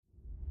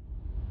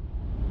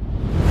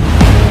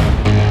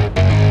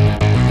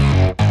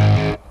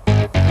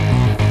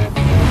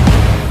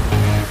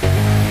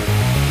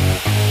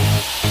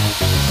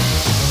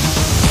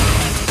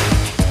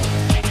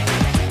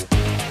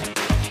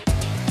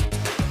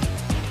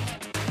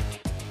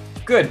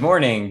Good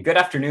morning, good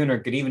afternoon, or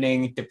good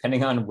evening,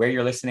 depending on where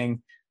you're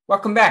listening.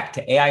 Welcome back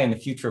to AI and the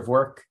Future of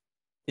Work.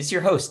 This is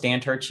your host, Dan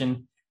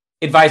Turchin,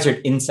 advisor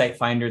at Insight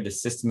Finder, the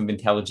system of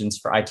intelligence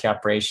for IT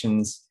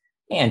operations,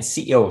 and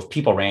CEO of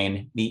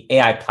PeopleRain, the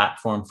AI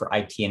platform for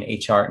IT and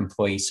HR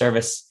employee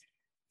service.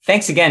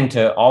 Thanks again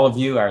to all of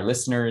you, our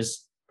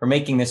listeners, for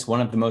making this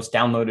one of the most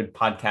downloaded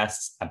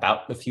podcasts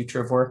about the future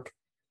of work.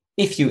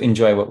 If you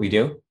enjoy what we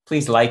do,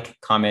 please like,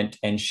 comment,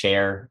 and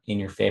share in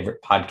your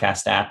favorite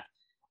podcast app.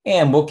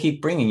 And we'll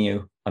keep bringing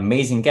you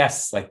amazing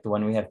guests like the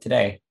one we have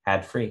today,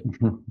 ad-free.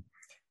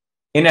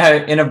 In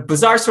a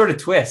bizarre sort of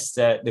twist,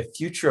 the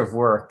future of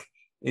work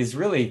is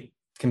really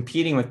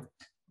competing with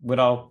what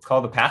I'll call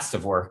the past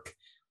of work.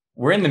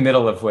 We're in the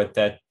middle of what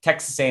the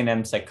Texas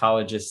A&M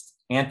psychologist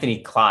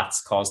Anthony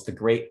Klotz calls the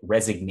Great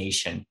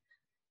Resignation.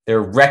 There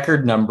are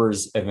record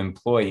numbers of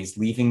employees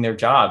leaving their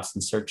jobs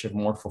in search of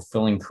more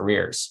fulfilling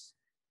careers.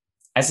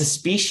 As a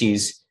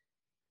species,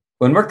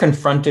 when we're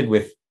confronted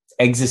with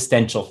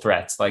existential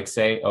threats, like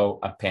say,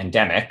 a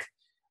pandemic,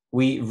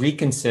 we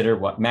reconsider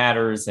what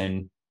matters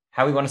and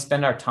how we want to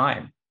spend our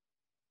time.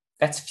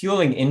 That's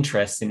fueling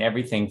interest in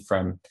everything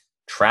from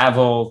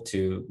travel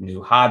to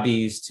new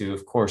hobbies to,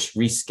 of course,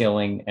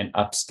 reskilling and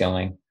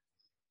upskilling.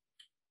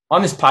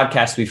 On this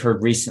podcast, we've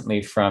heard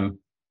recently from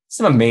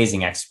some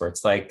amazing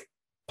experts like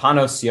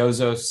Panos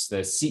Siozos, the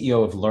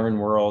CEO of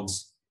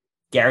LearnWorlds,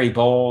 Gary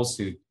Bowles,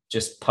 who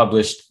just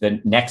published The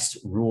Next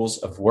Rules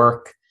of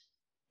Work,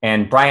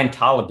 and Brian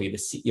Toleby, the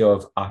CEO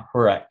of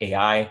Ahura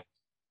AI,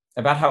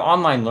 about how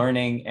online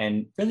learning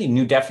and really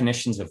new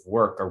definitions of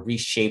work are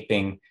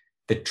reshaping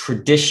the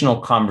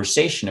traditional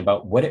conversation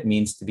about what it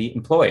means to be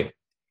employed.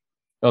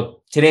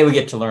 Well, today we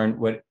get to learn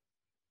what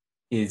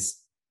is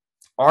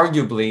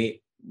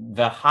arguably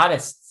the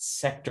hottest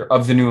sector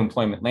of the new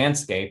employment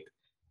landscape,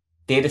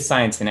 data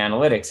science and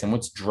analytics, and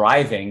what's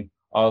driving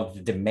all of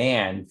the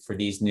demand for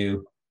these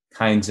new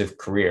kinds of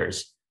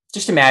careers.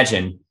 Just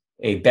imagine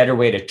a better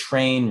way to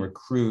train,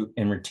 recruit,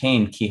 and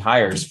retain key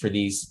hires for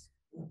these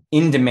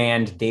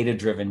in-demand,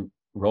 data-driven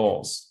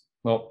roles.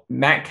 Well,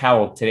 Matt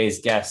Cowell, today's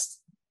guest,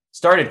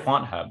 started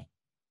QuantHub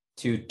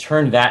to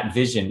turn that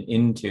vision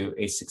into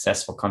a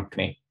successful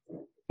company.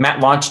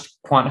 Matt launched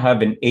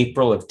QuantHub in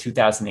April of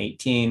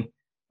 2018,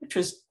 which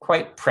was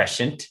quite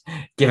prescient,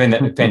 given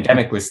that the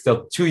pandemic was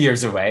still 2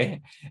 years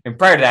away. And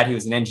prior to that, he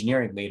was an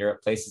engineering leader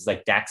at places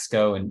like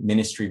Daxco and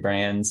Ministry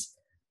Brands.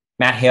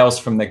 Matt hails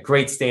from the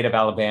great state of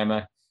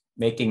Alabama,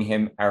 making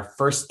him our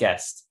first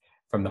guest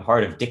from the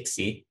heart of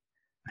Dixie.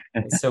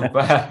 So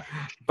but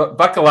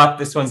buckle up.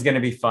 This one's going to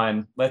be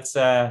fun. Let's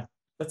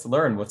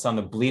learn what's on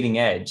the bleeding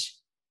edge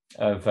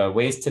of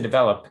ways to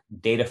develop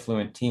data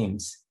fluent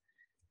teams.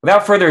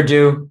 Without further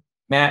ado,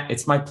 Matt,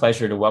 it's my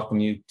pleasure to welcome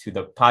you to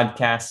the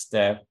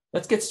podcast.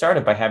 Let's get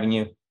started by having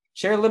you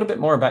share a little bit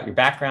more about your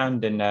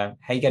background and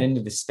how you got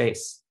into this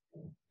space.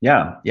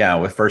 Yeah.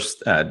 Well,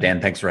 first, Dan,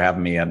 thanks for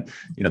having me. And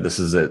this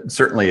is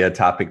certainly a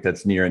topic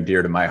that's near and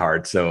dear to my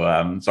heart. So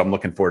I'm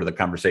looking forward to the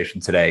conversation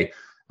today.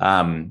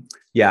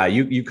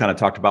 You kind of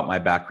talked about my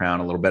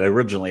background a little bit.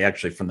 Originally,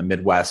 actually from the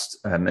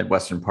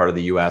Midwestern part of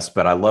the U.S.,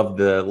 but I love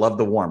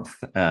the warmth.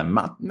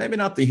 Maybe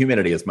not the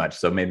humidity as much.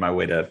 So made my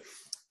way to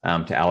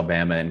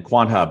Alabama. And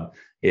QuantHub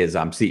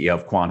I'm CEO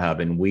of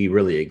QuantHub, and we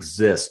really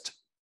exist.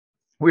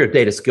 We're a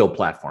data skill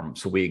platform,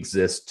 so we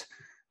exist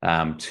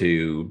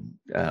to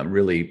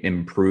really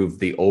improve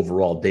the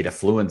overall data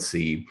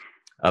fluency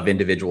of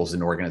individuals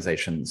and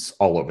organizations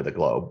all over the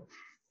globe.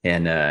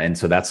 And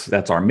so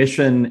that's our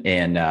mission.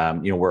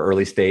 And, we're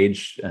early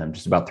stage,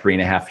 just about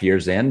 3.5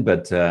 years in,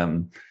 but,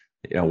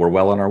 we're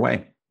well on our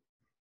way.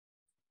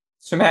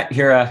 So Matt,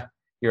 you're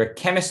a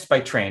chemist by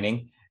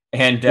training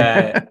and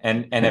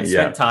have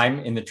spent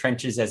time in the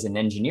trenches as an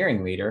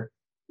engineering leader.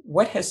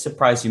 What has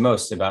surprised you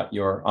most about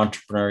your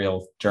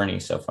entrepreneurial journey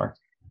so far?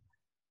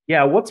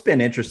 Yeah, what's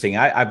been interesting,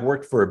 I've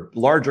worked for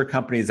larger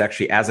companies.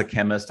 Actually, as a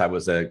chemist, I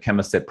was a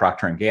chemist at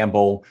Procter &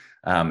 Gamble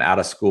out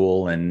of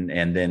school, and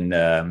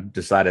then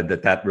decided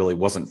that really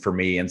wasn't for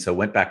me. And so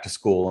went back to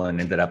school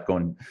and ended up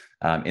going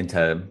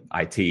into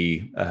IT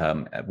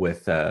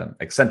with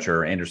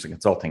Accenture, Anderson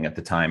Consulting at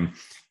the time.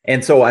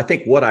 And so I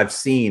think what I've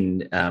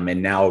seen,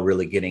 and now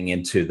really getting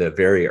into the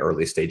very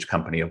early stage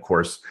company, of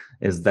course,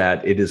 is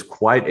that it is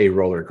quite a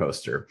roller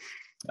coaster.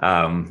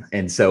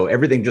 And so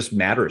everything just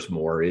matters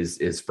more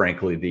is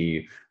frankly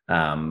the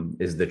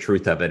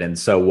truth of it. And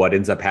so what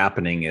ends up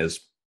happening is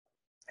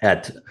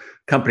at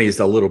companies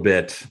a little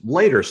bit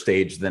later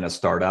stage than a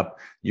startup,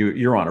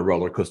 you're on a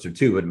roller coaster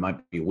too. It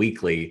might be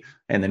weekly.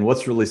 And then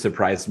what's really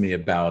surprised me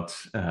about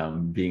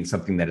being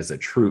something that is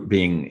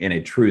being in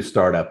a true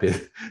startup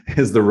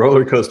is the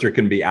roller coaster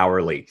can be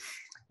hourly.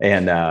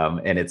 And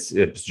it's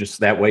just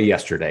that way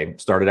yesterday.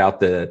 Started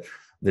out the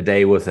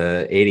day with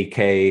a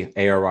 80K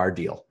ARR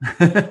deal.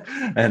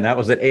 And that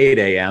was at 8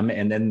 a.m.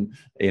 And then,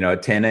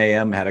 at 10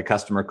 a.m. had a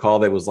customer call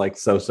that was like,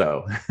 so.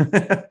 So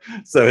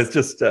it's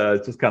just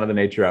kind of the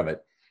nature of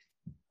it.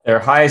 There are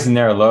highs and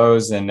there are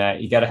lows, and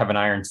you got to have an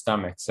iron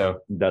stomach. So,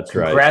 That's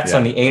right. congrats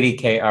on Yeah. the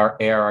 80K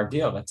ARR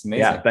deal. That's Yeah.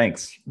 amazing.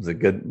 Thanks. It was a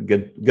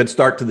good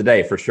start to the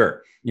day for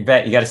sure. You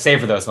bet. You got to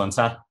savor those ones,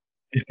 huh?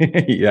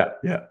 Yeah.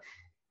 Yeah.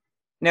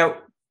 Now,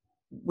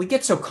 we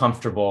get so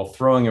comfortable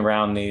throwing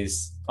around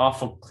these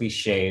awful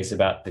cliches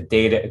about the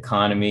data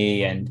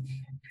economy and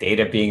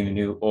data being the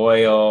new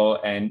oil,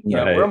 and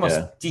we're Right. almost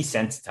Yeah.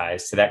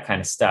 desensitized to that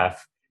kind of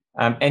stuff.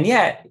 And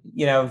yet,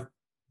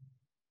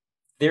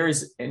 there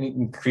is an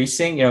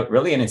increasing,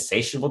 really an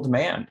insatiable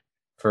demand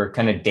for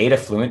kind of data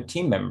fluent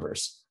team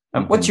members.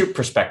 What's Mhm. your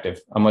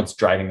perspective on what's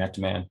driving that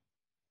demand?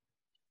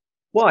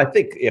 Well,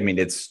 I mean,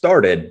 it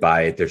started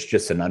by there's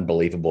just an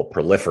unbelievable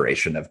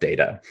proliferation of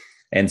data.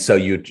 And so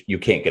you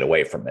can't get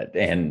away from it.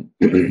 And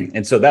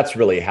and so that's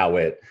really how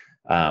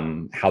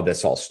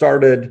this all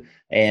started.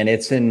 And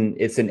it's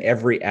in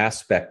every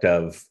aspect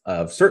of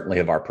certainly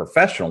of our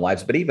professional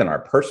lives, but even our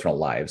personal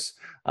lives.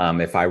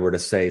 If I were to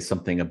say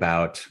something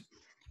about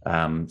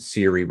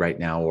Siri right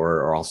now,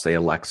 or I'll say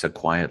Alexa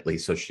quietly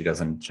so she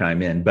doesn't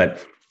chime in,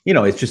 but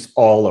it's just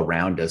all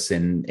around us,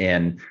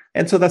 and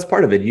so that's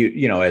part of it.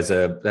 As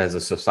a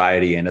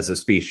society and as a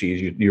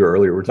species, you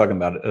earlier were talking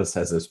about us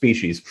as a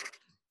species.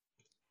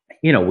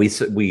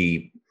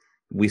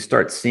 We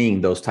start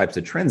seeing those types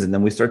of trends, and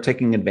then we start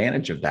taking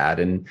advantage of that,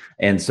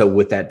 and so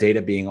with that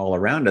data being all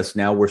around us,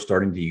 now we're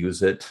starting to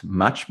use it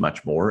much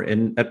more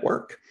in at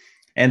work,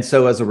 and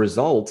so as a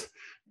result,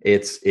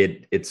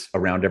 it's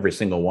around every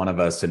single one of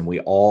us, and we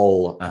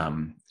all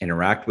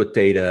interact with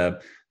data.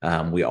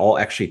 We all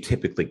actually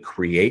typically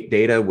create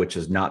data, which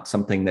is not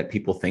something that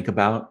people think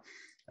about.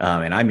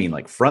 And I mean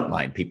like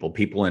frontline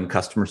people in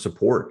customer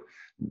support.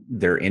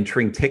 They're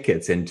entering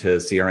tickets into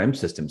CRM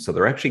systems. So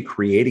they're actually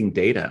creating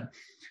data.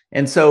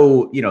 And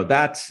so,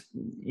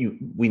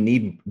 we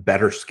need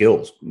better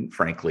skills,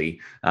 frankly.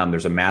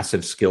 There's a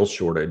massive skill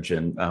shortage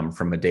and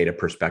from a data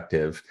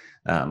perspective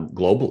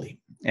globally.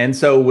 And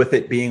so with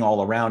it being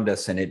all around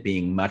us and it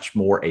being much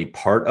more a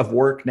part of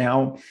work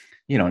now,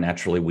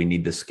 naturally we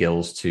need the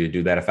skills to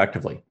do that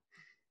effectively.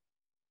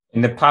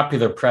 In the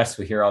popular press,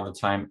 we hear all the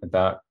time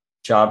about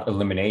job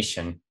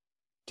elimination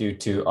due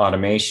to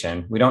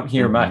automation. We don't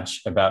hear Mm-hmm.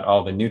 much about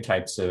all the new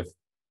types of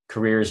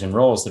careers and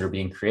roles that are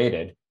being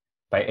created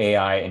by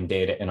AI and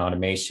data and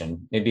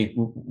automation. Maybe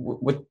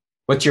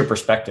what's your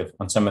perspective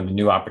on some of the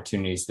new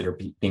opportunities that are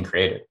being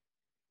created?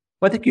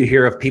 Well, I think you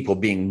hear of people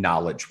being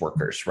knowledge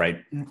workers,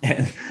 right?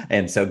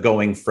 And so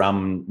going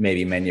from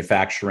maybe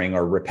manufacturing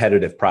or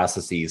repetitive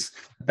processes,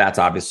 that's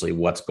obviously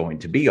what's going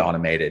to be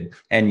automated.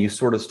 And you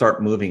sort of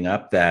start moving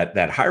up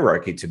that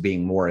hierarchy to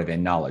being more of a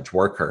knowledge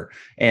worker.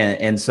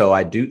 And so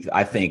I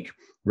think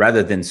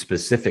rather than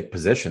specific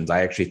positions,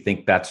 I actually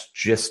think that's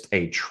just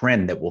a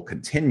trend that will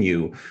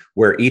continue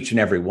where each and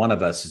every one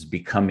of us is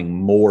becoming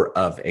more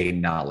of a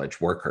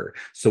knowledge worker.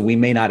 So we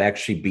may not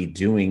actually be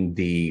doing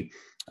the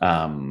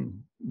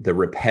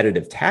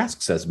repetitive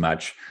tasks as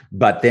much,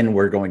 but then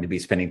we're going to be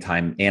spending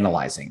time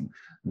analyzing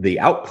the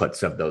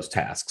outputs of those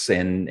tasks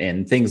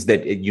and things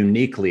that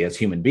uniquely as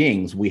human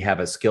beings, we have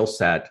a skill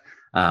set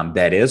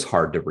that is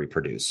hard to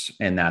reproduce.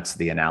 And that's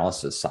the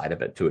analysis side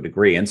of it to a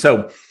degree. And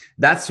so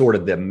that's sort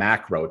of the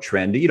macro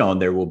trend,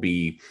 and there will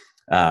be,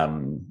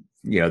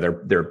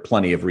 there are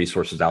plenty of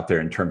resources out there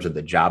in terms of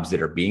the jobs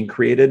that are being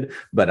created.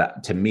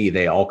 But to me,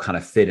 they all kind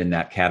of fit in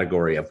that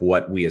category of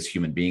what we as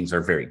human beings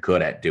are very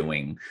good at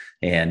doing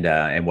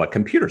and what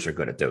computers are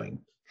good at doing.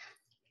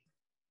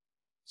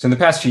 So in the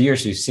past few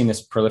years, you've seen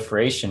this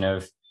proliferation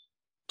of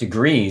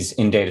degrees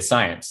in data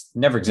science.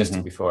 Never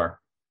existed before.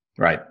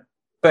 Right.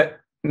 But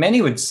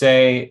many would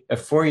say a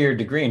 4-year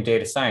degree in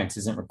data science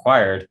isn't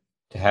required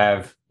to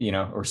have,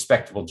 a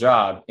respectable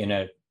job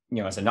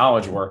as a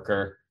knowledge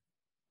worker,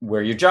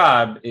 where your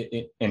job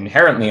it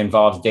inherently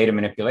involves data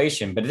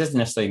manipulation, but it doesn't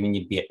necessarily mean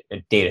you'd be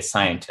a data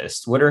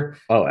scientist. What are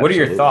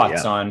your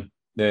thoughts on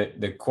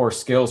the core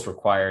skills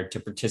required to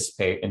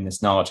participate in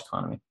this knowledge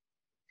economy?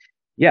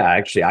 Yeah,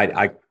 actually,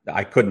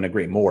 I couldn't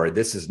agree more.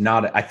 This is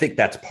not, I think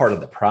that's part of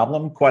the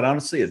problem, quite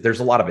honestly, is there's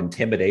a lot of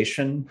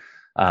intimidation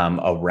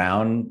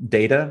around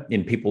data,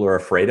 and people are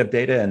afraid of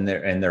data, and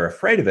they're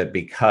afraid of it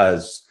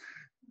because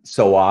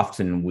so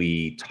often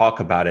we talk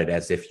about it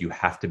as if you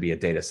have to be a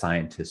data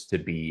scientist to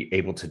be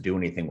able to do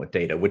anything with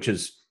data, which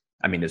is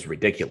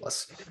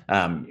ridiculous.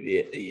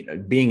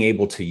 Being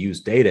able to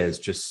use data is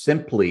just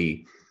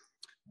simply,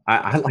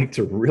 I like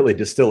to really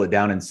distill it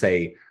down and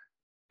say,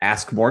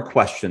 ask more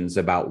questions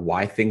about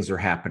why things are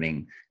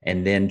happening,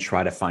 and then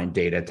try to find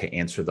data to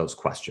answer those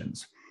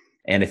questions.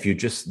 And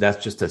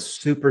that's just a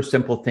super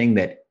simple thing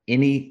that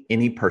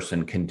any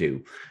person can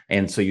do.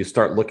 And so you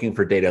start looking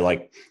for data,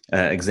 like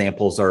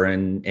examples are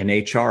in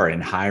HR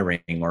and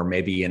hiring, or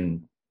maybe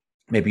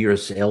you're a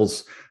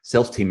sales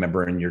team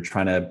member and you're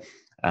trying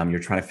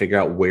to figure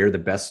out where the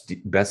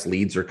best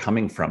leads are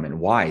coming from and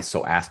why.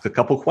 So ask a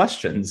couple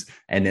questions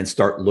and then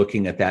start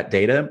looking at that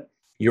data.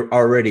 You're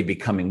already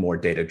becoming more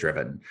data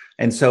driven.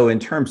 And so in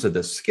terms of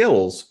the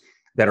skills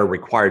that are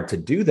required to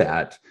do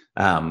that,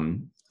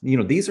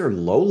 these are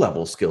low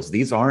level skills.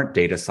 These aren't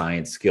data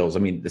science skills. I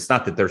mean, it's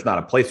not that there's not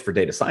a place for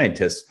data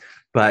scientists,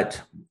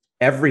 but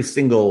every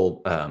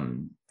single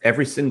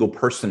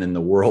person in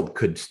the world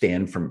could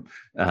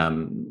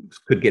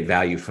could get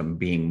value from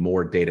being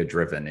more data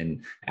driven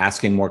and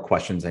asking more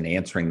questions and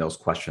answering those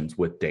questions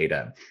with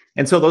data.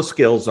 And so those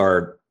skills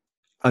are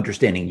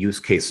understanding use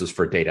cases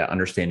for data,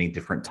 understanding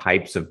different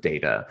types of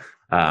data,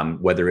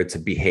 whether it's a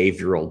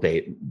behavioral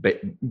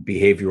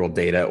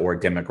data or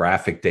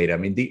demographic data. I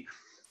mean,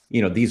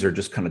 these are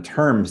just kind of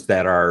terms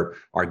that are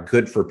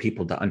good for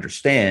people to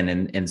understand.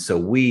 And so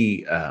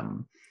we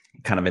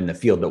kind of in the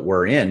field that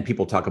we're in,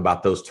 people talk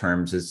about those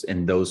terms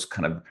and those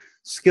kind of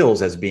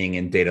skills as being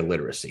in data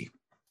literacy.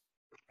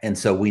 And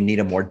so we need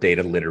a more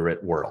data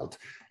literate world.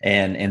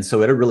 And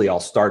so it really all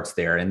starts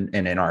there. And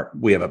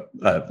we have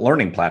a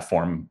learning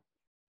platform,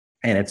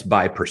 and it's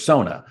by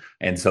persona.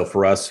 And so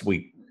for us,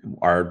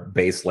 our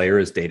base layer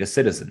is data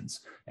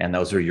citizens, and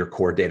those are your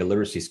core data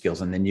literacy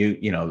skills. And then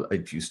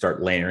if you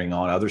start layering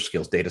on other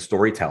skills, data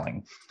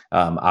storytelling,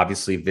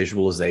 obviously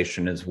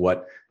visualization is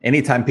what,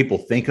 anytime people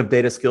think of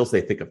data skills, they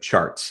think of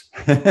charts.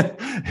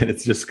 And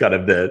it's just kind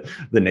of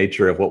the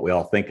nature of what we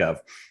all think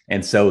of.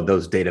 And so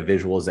those data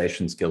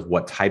visualization skills,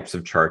 what types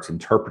of charts,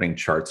 interpreting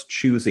charts,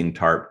 choosing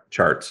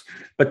charts,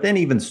 but then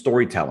even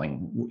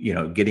storytelling,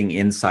 getting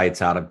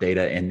insights out of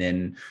data and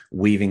then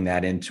weaving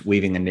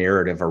a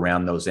narrative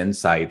around those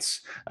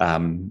insights.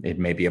 It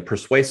may be a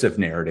persuasive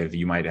narrative.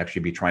 You might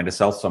actually be trying to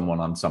sell someone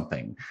on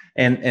something.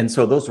 And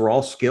so those are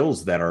all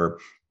skills that are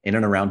in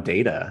and around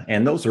data.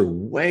 And those are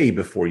way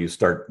before you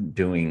start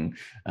doing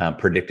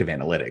predictive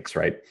analytics,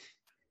 right?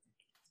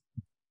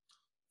 A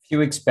few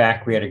weeks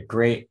back, we had a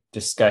great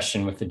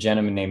discussion with a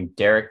gentleman named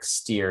Derek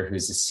Steer,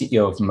 who's the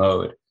CEO of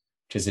Mode,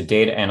 which is a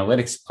data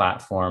analytics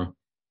platform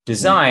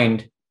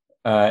designed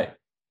to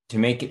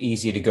make it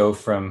easy to go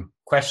from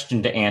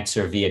question to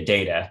answer via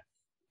data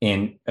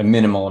in a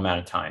minimal amount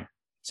of time.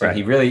 So right.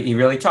 He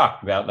really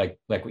talked about like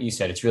what you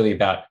said. It's really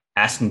about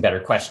asking better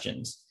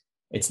questions.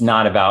 It's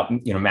not about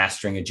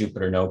mastering a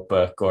Jupyter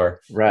notebook or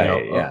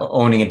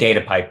owning a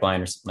data pipeline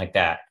or something like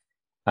that.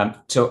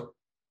 So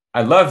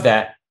I love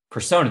that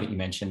persona that you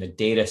mentioned, the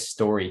data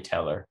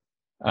storyteller.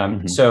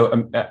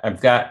 So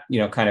I've got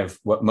kind of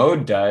what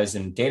Mode does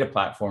and data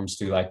platforms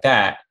do like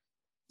that.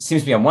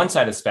 Seems to be on one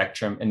side of the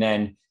spectrum, and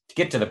then to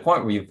get to the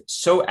point where you've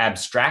so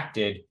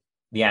abstracted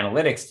the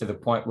analytics to the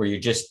point where you're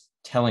just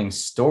telling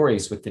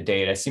stories with the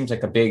data seems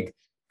like a big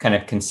kind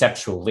of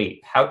conceptual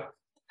leap.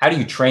 How do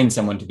you train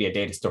someone to be a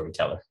data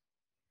storyteller?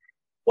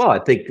 Well, I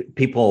think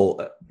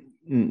people,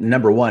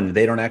 number one,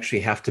 they don't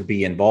actually have to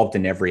be involved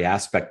in every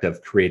aspect of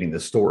creating the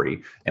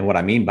story. And what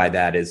I mean by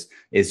that is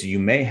you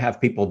may have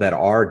people that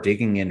are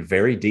digging in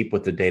very deep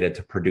with the data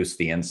to produce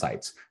the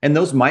insights. And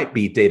those might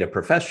be data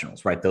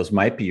professionals, right? Those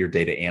might be your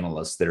data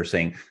analysts that are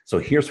saying, so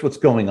here's what's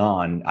going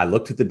on. I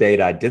looked at the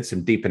data. I did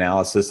some deep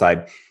analysis.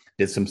 I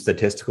did some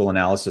statistical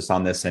analysis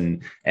on this.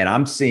 And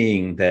I'm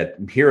seeing that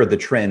here are the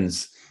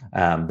trends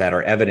that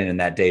are evident in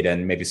that data,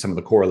 and maybe some of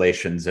the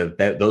correlations of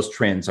those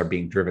trends are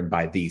being driven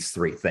by these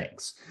three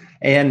things.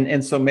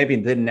 And so maybe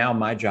then now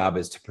my job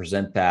is to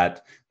present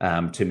that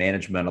to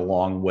management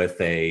along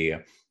with a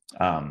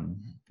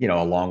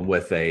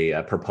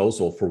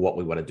proposal for what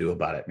we want to do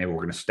about it. Maybe we're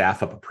going to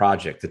staff up a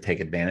project to take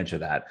advantage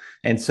of that.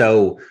 And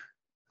so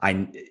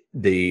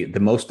the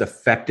most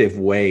effective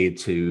way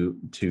to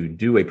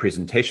do a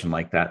presentation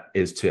like that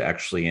is to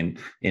actually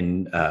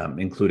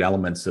include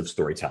elements of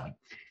storytelling.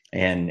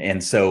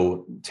 And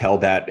so tell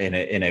that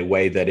in a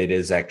way that it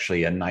is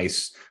actually a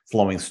nice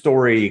flowing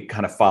story,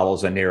 kind of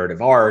follows a narrative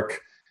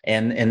arc.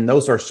 And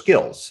those are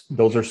skills.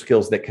 Those are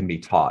skills that can be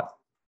taught.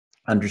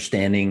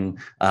 Understanding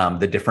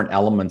the different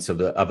elements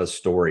of a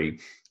story,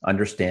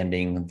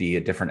 understanding the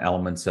different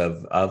elements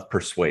of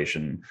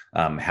persuasion.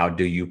 How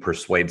do you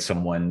persuade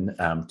someone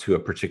to a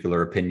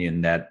particular opinion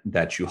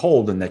that you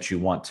hold and that you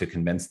want to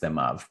convince them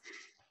of?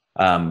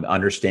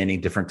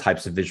 Understanding different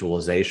types of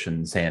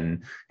visualizations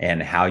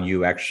and how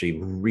you actually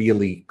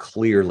really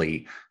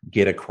clearly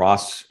get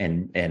across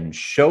and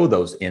show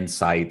those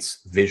insights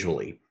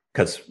visually,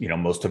 because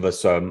most of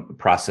us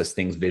process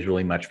things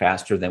visually much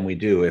faster than we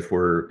do if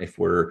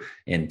we're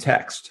in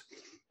text,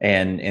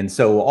 and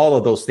so all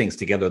of those things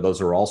together,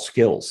 those are all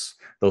skills.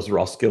 Those are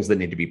all skills that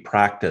need to be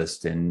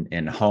practiced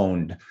and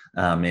honed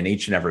in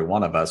each and every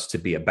one of us to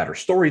be a better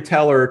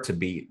storyteller, to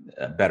be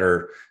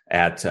better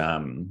at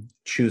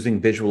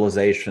choosing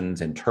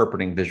visualizations,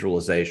 interpreting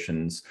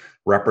visualizations,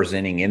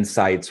 representing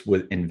insights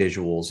in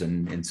visuals,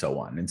 and so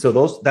on. And so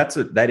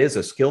that is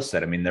a skill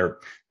set. I mean, there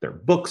are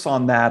books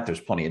on that. There's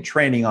plenty of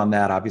training on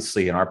that.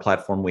 Obviously, in our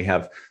platform, we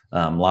have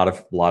a lot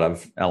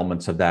of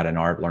elements of that in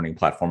our learning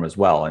platform as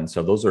well. And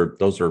so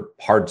those are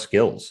hard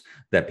skills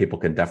that people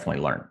can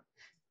definitely learn.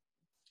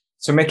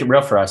 So make it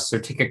real for us. So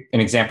take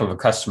an example of a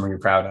customer you're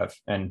proud of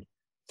and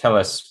tell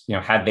us,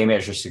 how they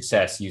measure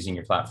success using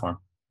your platform.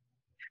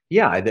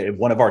 Yeah,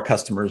 one of our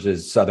customers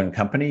is Southern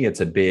Company.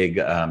 It's a big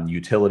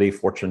utility,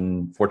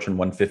 Fortune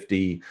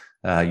 150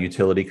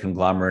 utility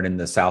conglomerate in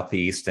the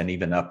Southeast and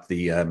even up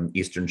the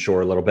Eastern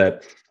Shore a little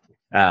bit.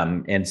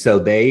 And so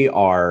they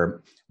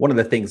are one of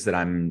the things that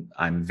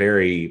I'm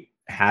very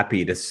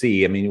happy to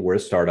see. I mean, we're a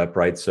startup,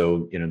 right?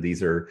 So,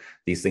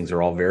 these things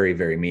are all very,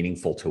 very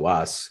meaningful to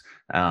us.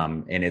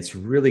 And it's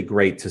really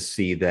great to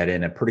see that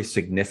in a pretty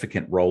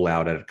significant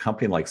rollout at a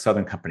company like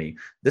Southern Company.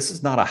 This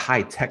is not a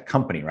high tech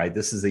company, right?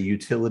 This is a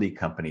utility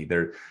company.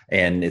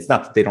 And it's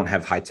not that they don't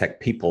have high tech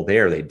people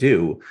there, they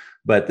do,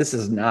 but this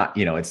is not,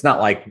 it's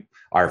not like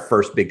our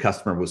first big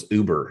customer was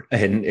Uber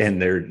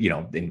and they're,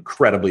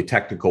 incredibly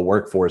technical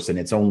workforce. And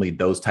it's only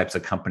those types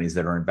of companies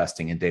that are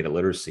investing in data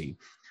literacy.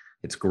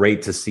 It's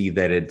great to see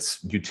that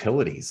it's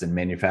utilities and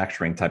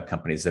manufacturing type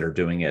companies that are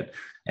doing it.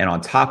 And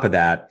on top of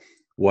that,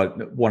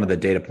 one of the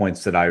data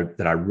points that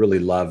I really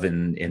love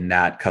in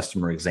that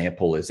customer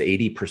example is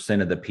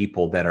 80% of the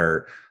people that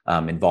are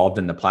involved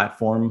in the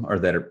platform or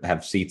that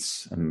have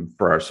seats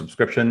for our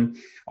subscription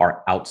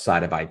are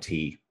outside of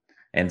IT.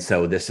 And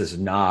so this is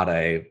not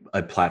a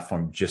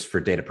platform just for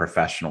data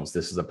professionals.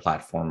 This is a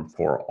platform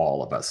for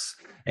all of us.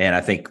 And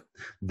I think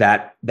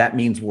that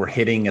means we're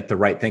hitting at the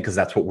right thing because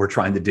that's what we're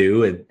trying to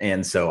do.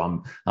 And so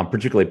I'm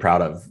particularly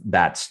proud of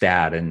that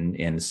stat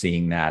and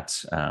seeing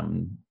that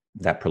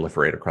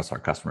proliferate across our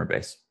customer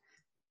base.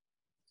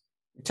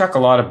 We talk a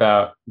lot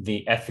about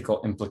the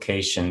ethical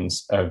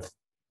implications of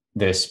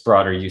this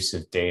broader use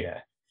of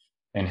data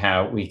and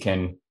how we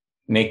can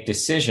make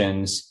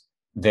decisions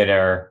that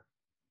are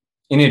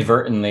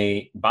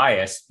inadvertently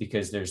biased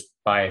because there's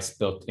bias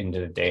built into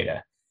the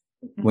data.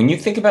 When you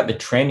think about the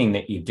training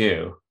that you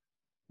do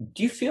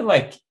you feel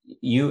like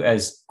you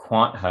as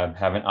QuantHub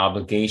have an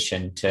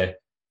obligation to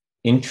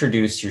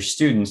introduce your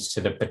students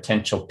to the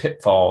potential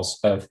pitfalls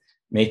of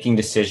making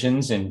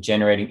decisions and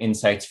generating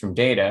insights from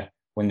data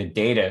when the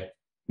data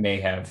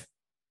may have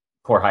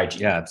poor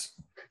hygiene?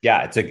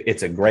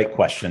 It's a great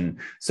question.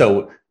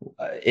 So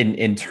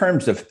in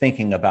terms of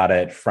thinking about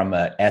it from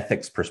an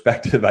ethics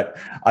perspective,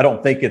 I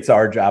don't think it's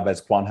our job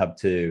as QuantHub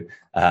to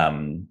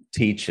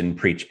teach and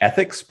preach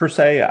ethics per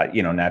se.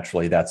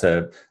 Naturally that's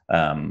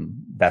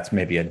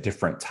maybe a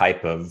different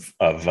type of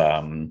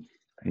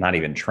not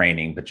even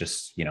training, but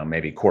just,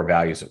 maybe core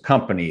values of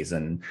companies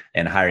and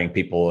hiring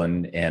people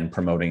and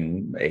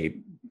promoting a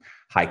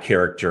high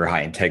character,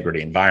 high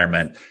integrity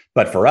environment.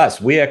 But for us,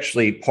 we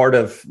actually, part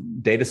of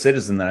Data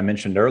Citizen that I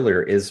mentioned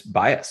earlier is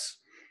bias.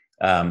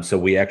 So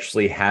we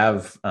actually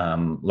have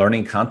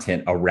learning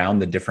content around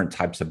the different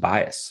types of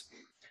bias.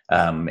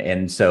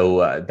 And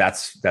so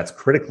that's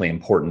critically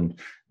important.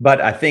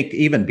 But I think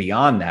even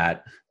beyond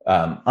that,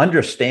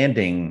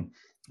 understanding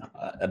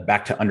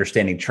back to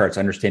understanding charts,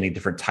 understanding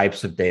different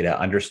types of data,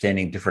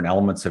 understanding different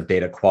elements of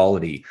data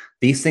quality.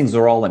 These things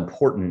are all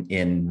important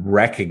in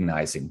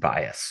recognizing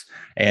bias.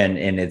 And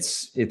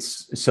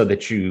it's so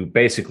that you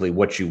basically,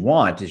 what you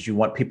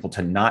want people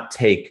to not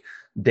take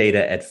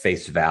data at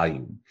face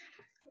value,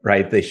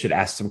 right? They should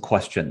ask some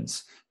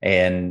questions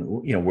and,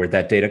 where'd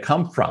that data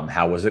come from?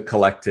 How was it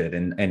collected?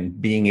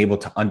 And being able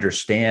to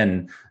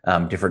understand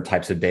different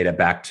types of data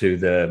back to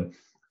the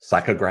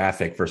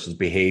psychographic versus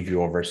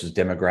behavioral versus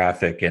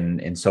demographic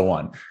and so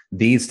on.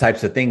 These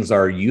types of things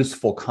are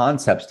useful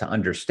concepts to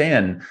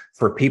understand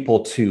for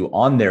people to,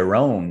 on their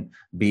own,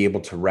 be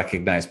able to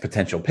recognize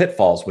potential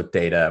pitfalls with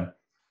data,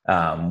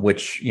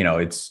 which,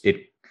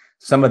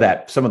 some of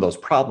those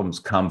problems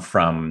come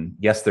from,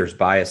 yes, there's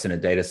bias in a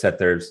data set.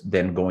 There's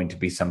then going to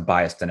be some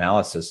biased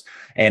analysis.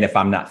 And if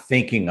I'm not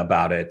thinking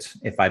about it,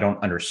 if I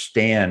don't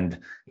understand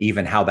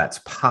even how that's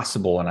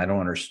possible, and I don't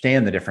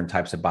understand the different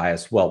types of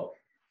bias, well,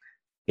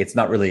 it's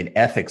not really an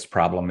ethics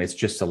problem. It's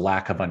just a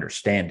lack of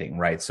understanding,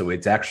 right? So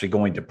it's actually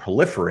going to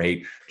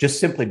proliferate just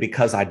simply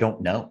because I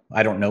don't know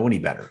any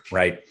better,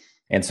 right?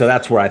 And so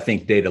that's where I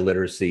think data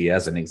literacy,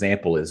 as an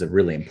example, is a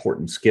really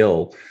important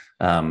skill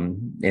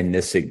in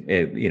this,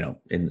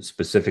 in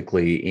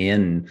specifically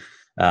in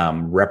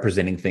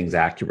representing things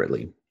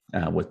accurately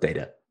with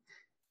data.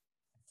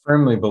 I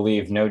firmly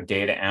believe no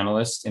data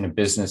analyst in a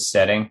business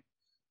setting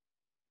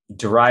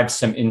derives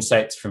some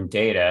insights from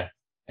data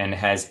and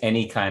has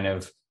any kind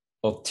of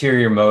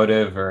ulterior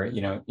motive or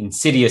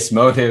insidious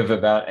motive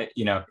about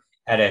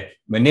how to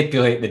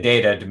manipulate the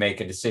data to make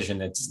a decision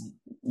that's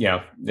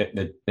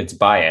that's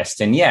biased.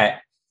 And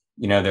yet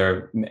there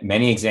are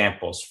many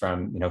examples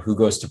from who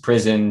goes to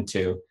prison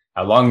to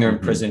how long they're in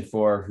prison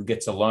for, who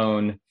gets a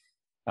loan,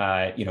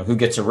 who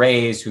gets a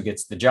raise, who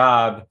gets the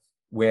job,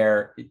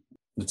 where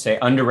let's say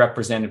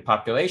underrepresented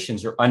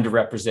populations are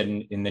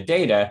underrepresented in the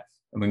data,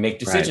 and we make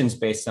decisions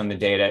based on the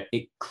data.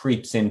 It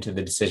creeps into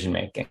the decision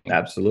making.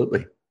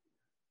 Absolutely.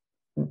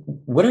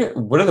 What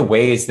are the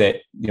ways that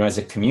as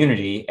a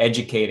community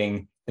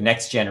educating the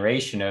next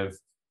generation of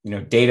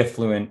data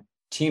fluent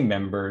team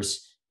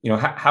members,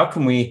 how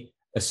can we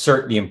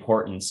assert the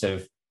importance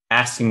of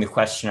asking the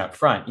question up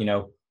front,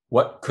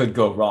 what could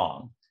go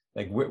wrong?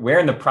 Like where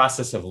in the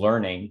process of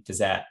learning does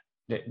that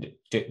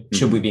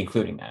should we be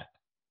including that?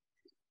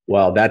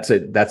 Well, that's a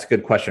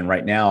good question.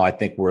 Right now, I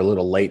think we're a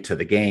little late to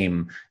the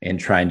game in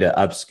trying to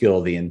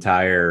upskill the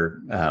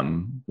entire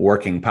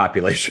working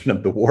population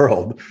of the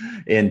world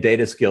in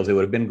data skills. It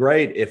would have been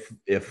great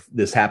if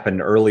this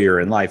happened earlier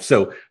in life.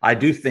 So I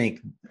do think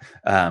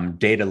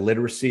data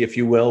literacy, if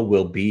you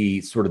will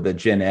be sort of the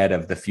gen ed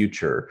of the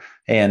future.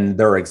 And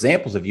there are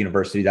examples of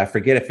universities. I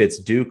forget if it's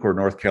Duke or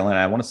North Carolina.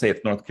 I want to say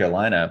it's North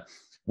Carolina,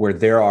 where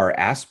there are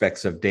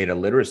aspects of data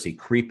literacy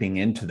creeping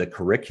into the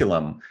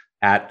curriculum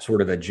at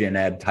sort of a gen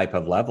ed type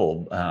of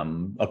level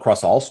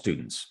across all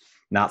students,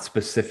 not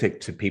specific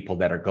to people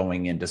that are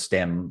going into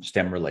STEM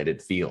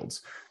related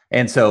fields.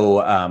 And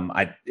so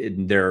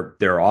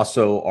there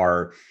also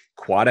are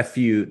quite a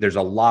few. There's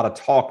a lot of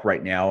talk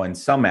right now and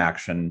some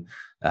action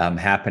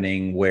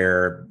happening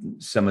where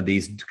some of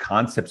these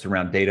concepts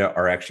around data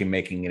are actually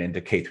making it into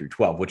K through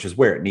 12, which is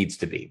where it needs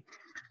to be.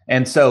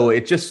 And so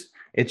it just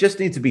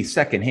needs to be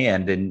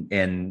secondhand.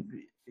 And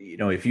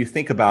if you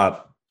think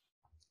about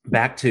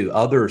back to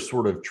other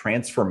sort of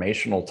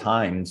transformational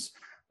times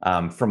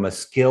from a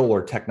skill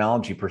or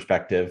technology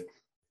perspective,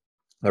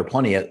 there are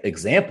plenty of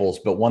examples,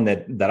 but one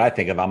that I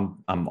think of, I'm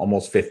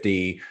almost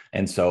 50,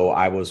 and so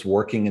I was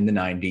working in the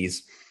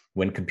 90s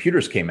when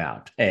computers came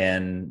out,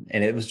 and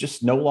it was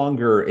just no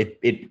longer.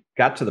 It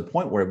got to the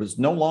point where it was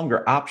no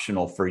longer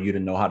optional for you to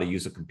know how to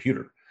use a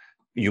computer.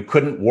 You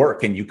couldn't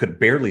work and you could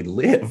barely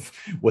live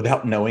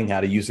without knowing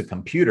how to use a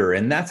computer.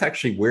 And that's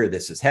actually where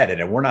this is headed.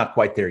 And we're not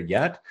quite there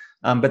yet,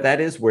 but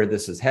that is where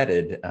this is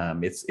headed.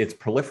 It's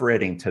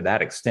proliferating to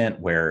that extent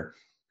where,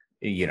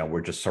 we're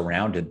just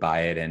surrounded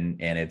by it,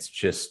 and it's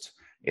just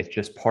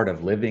part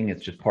of living.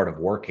 It's just part of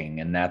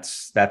working. And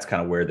that's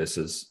kind of where this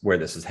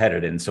is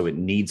headed. And so it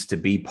needs to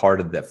be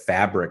part of the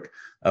fabric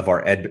of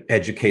our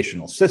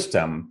educational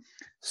system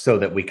so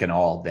that we can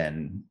all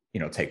then,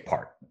 take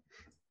part.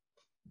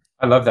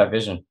 I love that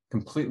vision.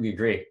 Completely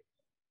agree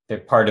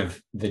that part of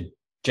the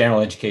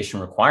general education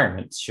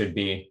requirements should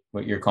be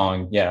what you're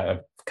calling,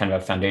 a kind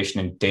of a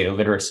foundation in data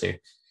literacy.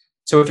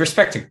 So with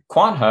respect to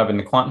QuantHub and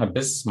the QuantHub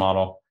business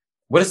model,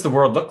 what does the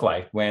world look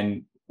like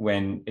when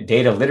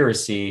data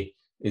literacy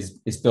is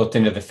built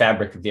into the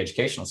fabric of the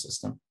educational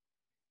system?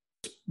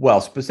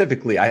 Well,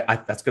 specifically, I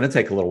that's going to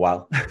take a little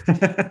while,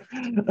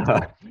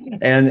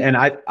 and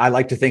I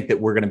like to think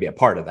that we're going to be a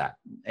part of that,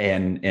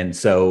 and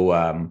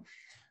so.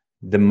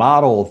 The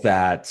model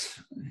that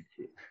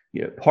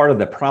part of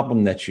the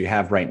problem that you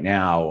have right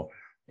now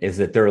is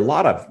that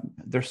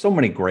there's so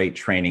many great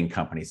training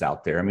companies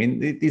out there. I mean,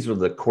 these are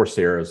the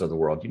Coursera's of the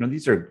world.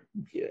 These are,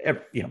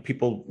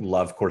 people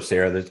love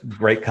Coursera. There's a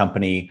great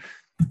company.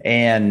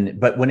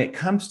 But when it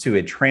comes to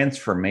a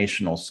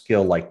transformational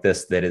skill like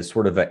this, that is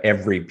sort of a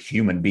every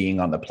human being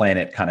on the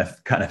planet kind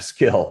of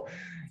skill,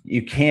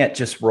 you can't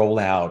just roll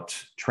out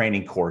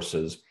training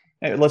courses.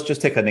 Let's just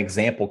take an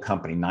example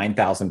company,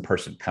 9,000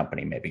 person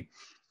company, maybe.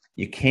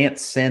 You can't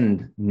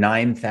send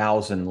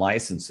 9,000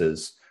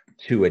 licenses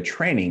to a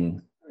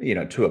training,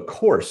 to a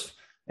course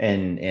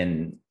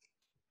and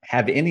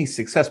have any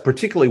success,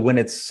 particularly when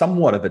it's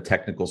somewhat of a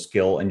technical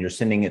skill and you're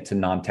sending it to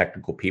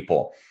non-technical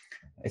people.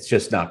 It's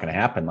just not going to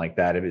happen like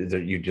that.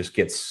 You just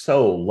get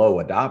so low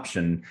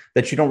adoption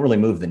that you don't really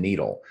move the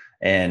needle.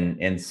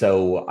 And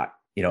so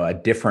a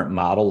different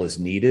model is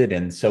needed.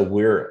 And so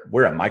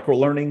we're a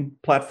micro-learning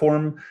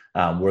platform.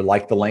 We're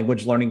like the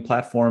language learning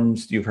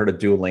platforms. You've heard of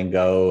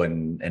Duolingo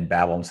and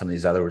Babbel and some of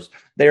these others.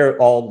 They're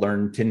all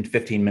learned 10,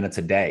 15 minutes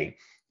a day.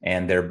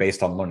 And they're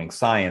based on learning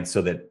science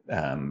so that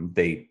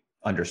they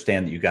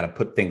understand that you got to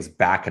put things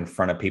back in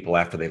front of people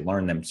after they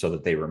learn them so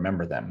that they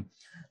remember them.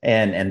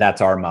 And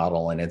that's our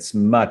model. And it's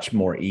much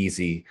more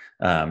easy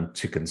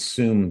to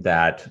consume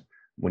that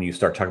when you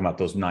start talking about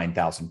those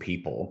 9,000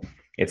 people.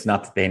 It's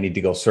not that they need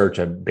to go search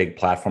a big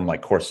platform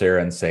like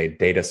Coursera and say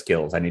data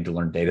skills. I need to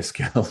learn data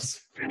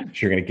skills.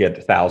 You're going to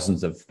get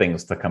thousands of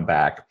things to come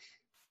back.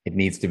 It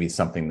needs to be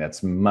something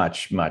that's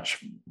much,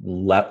 much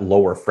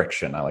lower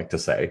friction, I like to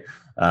say,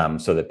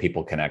 so that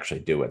people can actually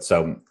do it.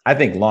 So I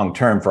think long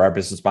term for our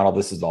business model,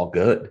 this is all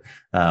good.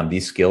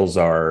 These skills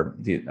are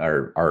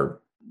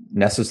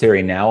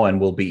necessary now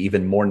and will be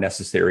even more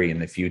necessary in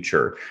the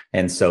future.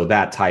 And so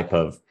that type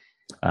of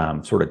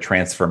sort of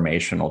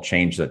transformational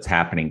change that's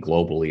happening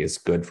globally is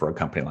good for a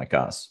company like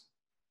us.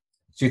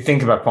 So you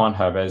think about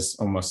QuantHub as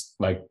almost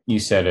like you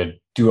said, a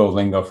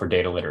Duolingo for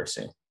data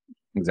literacy.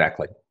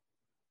 Exactly.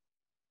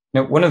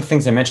 Now, one of the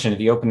things I mentioned at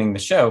the opening of the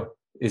show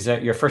is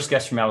that your first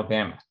guest from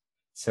Alabama.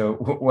 So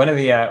one of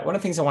the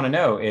things I want to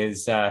know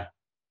is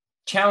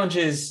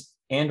challenges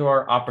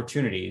and/or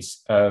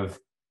opportunities of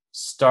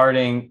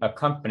starting a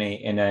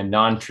company in a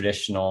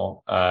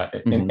non-traditional,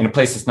 in a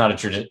place that's not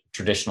a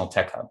traditional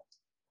tech hub.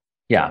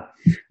 Yeah.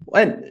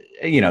 And,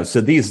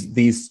 so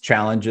these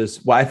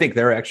challenges, well, I think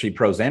there are actually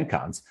pros and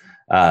cons.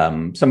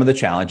 Some of the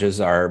challenges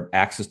are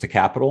access to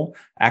capital.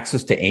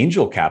 Access to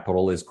angel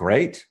capital is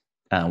great.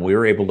 We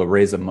were able to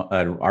raise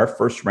our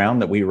first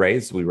round that we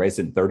raised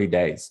in 30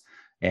 days,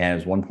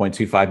 and it was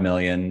 1.25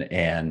 million,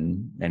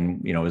 and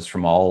it was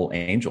from all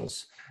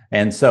angels.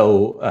 And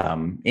so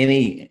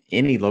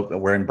any local,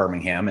 we're in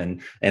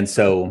Birmingham, and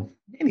so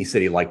any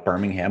city like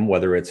Birmingham,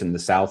 whether it's in the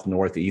South,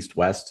 North, East,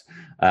 West,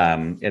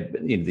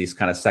 these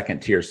kind of second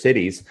tier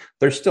cities,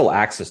 there's still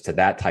access to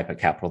that type of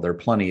capital. There are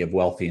plenty of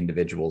wealthy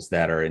individuals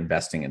that are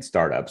investing in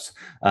startups.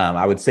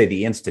 I would say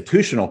the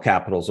institutional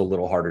capital is a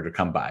little harder to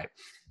come by.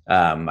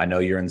 I know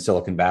you're in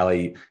Silicon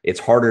Valley. It's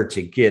harder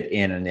to get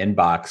in an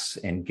inbox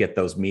and get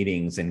those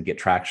meetings and get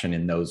traction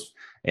in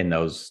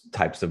those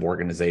types of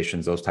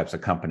organizations, those types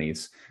of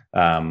companies,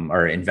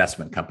 or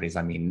investment companies.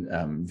 I mean,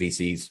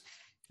 VCs.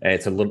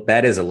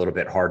 That is a little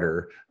bit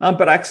harder,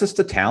 but access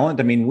to talent.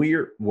 I mean,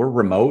 we're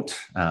remote.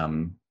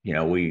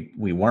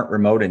 We weren't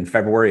remote in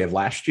February of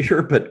last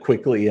year, but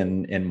quickly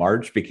in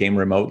March became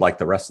remote like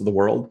the rest of the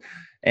world.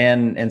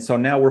 And so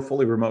now we're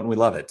fully remote and we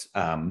love it.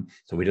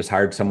 So we just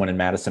hired someone in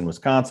Madison,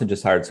 Wisconsin,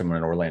 just hired someone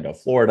in Orlando,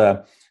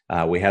 Florida.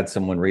 We had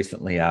someone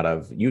recently out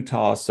of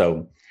Utah.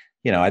 So,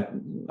 I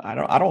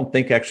don't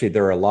think actually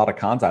there are a lot of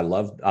cons. I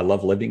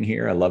love living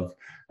here. I love,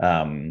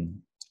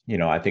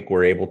 I think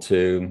we're able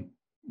to,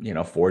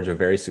 forge a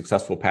very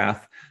successful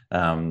path.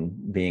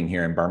 Being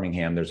here in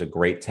Birmingham, there's a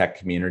great tech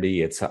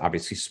community. It's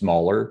obviously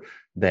smaller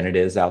than it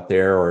is out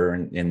there or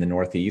in the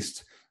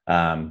Northeast,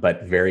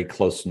 but very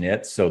close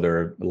knit. So there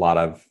are a lot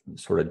of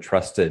sort of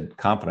trusted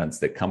confidence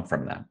that come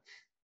from that.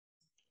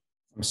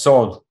 I'm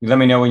sold. Let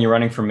me know when you're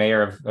running for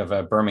mayor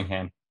of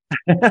Birmingham,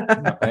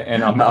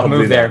 and I'll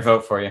move there and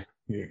vote for you.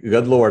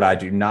 Good Lord, I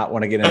do not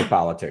want to get into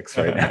politics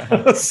right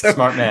now. So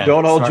smart man.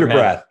 Don't hold your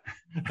breath.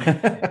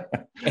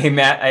 Hey,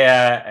 Matt,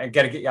 I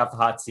got to get you off the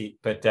hot seat,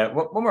 but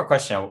one more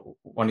question I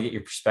want to get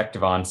your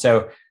perspective on.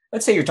 So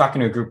let's say you're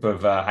talking to a group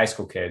of high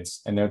school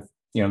kids and they're,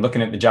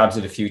 looking at the jobs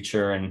of the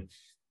future and,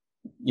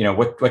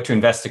 what to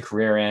invest a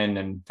career in,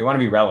 and they want to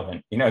be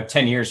relevant,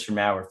 10 years from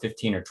now or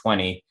 15 or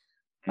 20.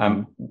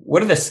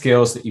 What are the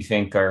skills that you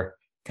think are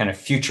kind of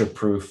future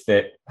proof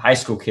that high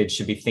school kids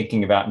should be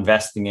thinking about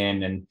investing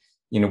in? And,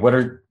 what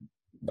are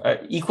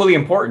equally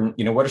important,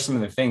 what are some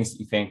of the things that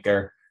you think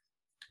are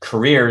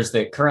careers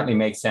that currently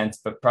make sense,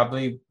 but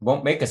probably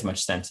won't make as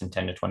much sense in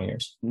 10 to 20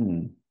 years?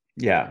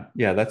 Yeah,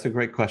 that's a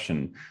great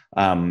question.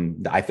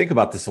 I think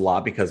about this a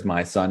lot because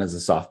my son is a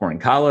sophomore in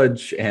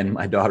college and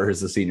my daughter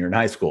is a senior in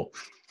high school.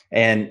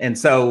 And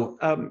so,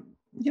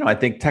 I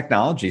think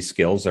technology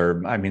skills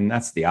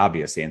that's the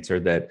obvious answer,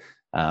 that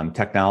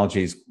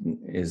technology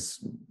is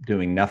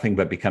doing nothing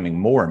but becoming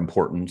more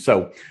important.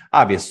 So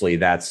obviously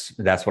that's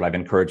what I've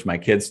encouraged my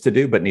kids to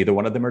do, but neither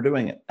one of them are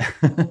doing it.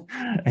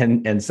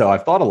 And so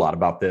I've thought a lot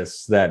about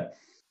this, that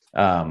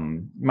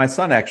my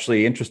son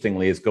actually,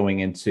 interestingly, is going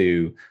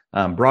into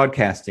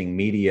broadcasting,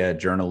 media,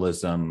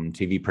 journalism,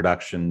 TV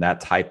production, that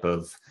type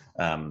of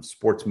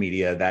sports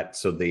media,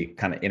 so the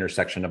kind of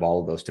intersection of all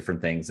of those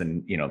different things,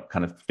 and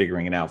kind of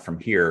figuring it out from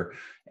here.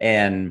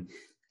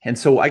 And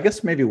so I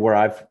guess maybe where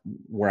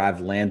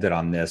I've landed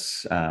on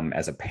this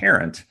as a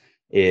parent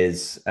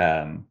is,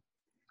 I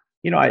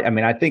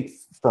think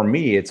for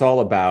me, it's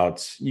all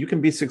about, you can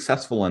be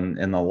successful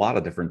in a lot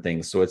of different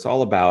things. So it's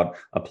all about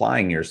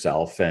applying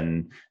yourself.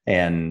 And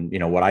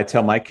what I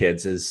tell my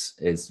kids is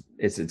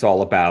it's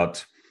all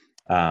about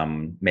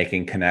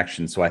making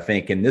connections. So I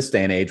think in this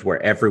day and age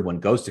where everyone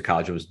goes to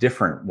college, it was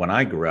different when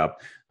I grew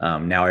up.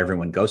 Now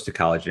everyone goes to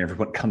college and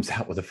everyone comes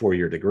out with a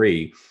 4-year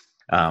degree.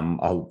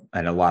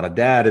 And a lot of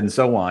debt and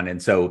so on.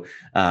 And so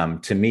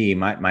to me,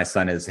 my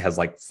son has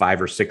like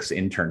 5 or 6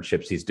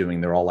 internships he's doing.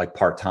 They're all like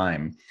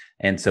part-time.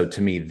 And so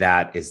to me,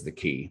 that is the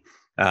key,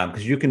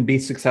 because you can be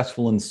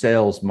successful in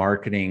sales,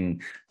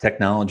 marketing,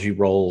 technology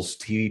roles,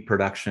 TV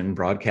production,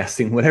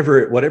 broadcasting,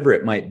 whatever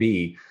it might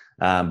be.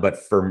 But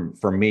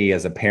for me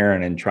as a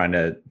parent and trying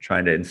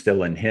to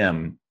instill in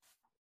him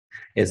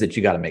is that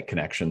you got to make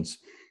connections.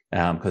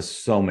 Because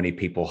so many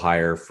people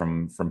hire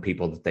from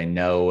people that they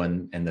know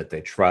and that they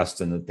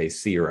trust and that they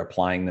see are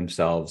applying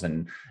themselves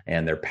and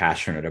they're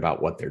passionate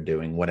about what they're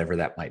doing, whatever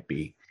that might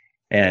be.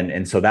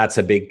 And so that's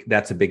a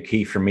big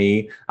key for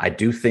me. I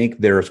do think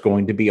there's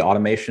going to be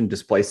automation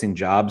displacing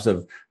jobs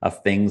of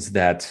things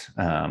that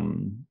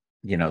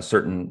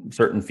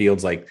certain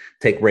fields, like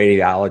take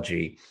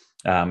radiology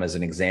as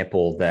an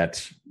example,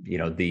 that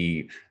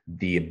the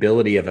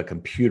ability of a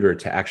computer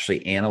to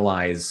actually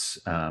analyze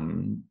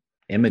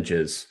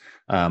images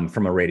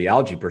from a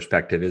radiology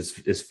perspective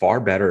is far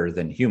better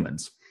than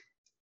humans,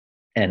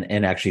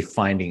 and actually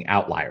finding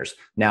outliers.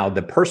 Now,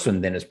 the person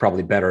then is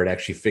probably better at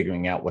actually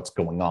figuring out what's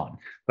going on,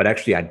 but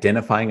actually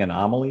identifying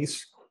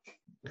anomalies,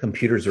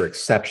 computers are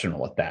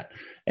exceptional at that.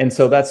 And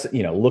so that's,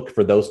 look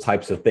for those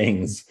types of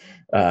things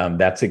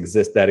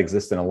that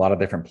exist in a lot of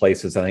different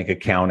places. I think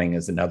accounting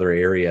is another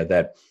area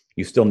that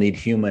you still need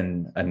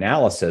human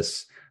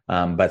analysis,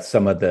 but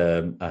some of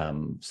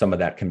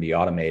that can be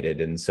automated.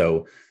 And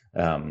so,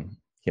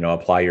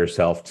 apply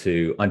yourself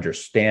to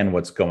understand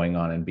what's going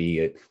on and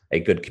be a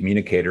good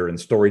communicator and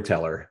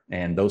storyteller.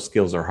 And those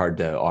skills are hard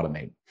to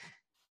automate.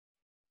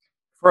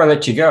 Before I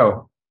let you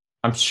go,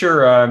 I'm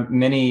sure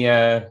many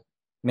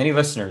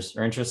listeners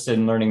are interested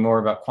in learning more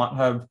about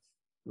QuantHub.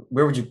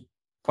 Where would you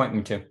point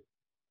me to?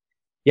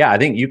 Yeah, I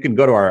think you can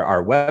go to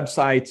our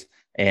website.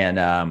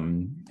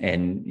 and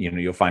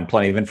you'll find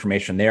plenty of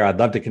information there. I'd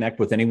love to connect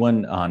with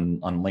anyone on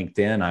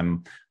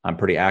LinkedIn. I'm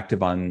pretty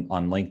active on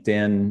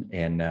LinkedIn,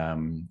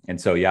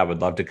 and so I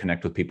would love to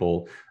connect with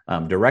people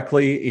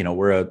directly.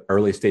 We're an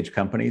early stage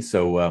company,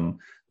 so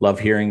love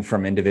hearing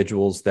from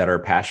individuals that are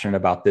passionate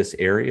about this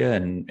area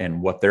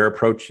and what their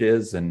approach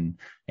is, and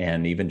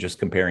even just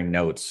comparing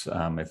notes.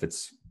 If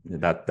it's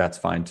that's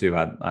fine too.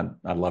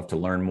 I'd love to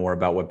learn more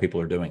about what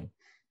people are doing.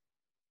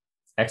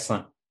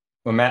 Excellent.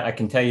 Well, Matt, I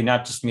can tell you,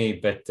 not just me,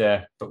 but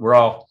we're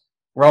all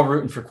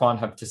rooting for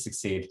QuantHub to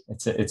succeed.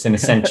 It's an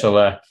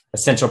essential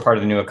essential part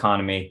of the new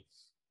economy,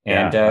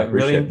 and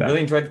really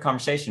enjoyed the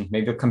conversation.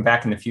 Maybe you'll come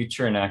back in the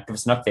future and give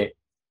us an update.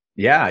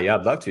 Yeah,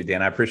 I'd love to,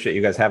 Dan. I appreciate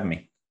you guys having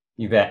me.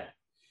 You bet.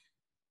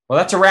 Well,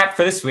 that's a wrap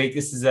for this week.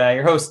 This is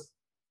your host,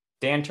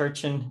 Dan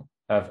Turchin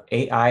of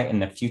AI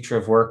and the Future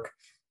of Work,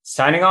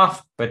 signing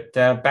off. But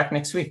back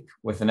next week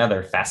with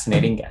another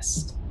fascinating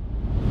guest.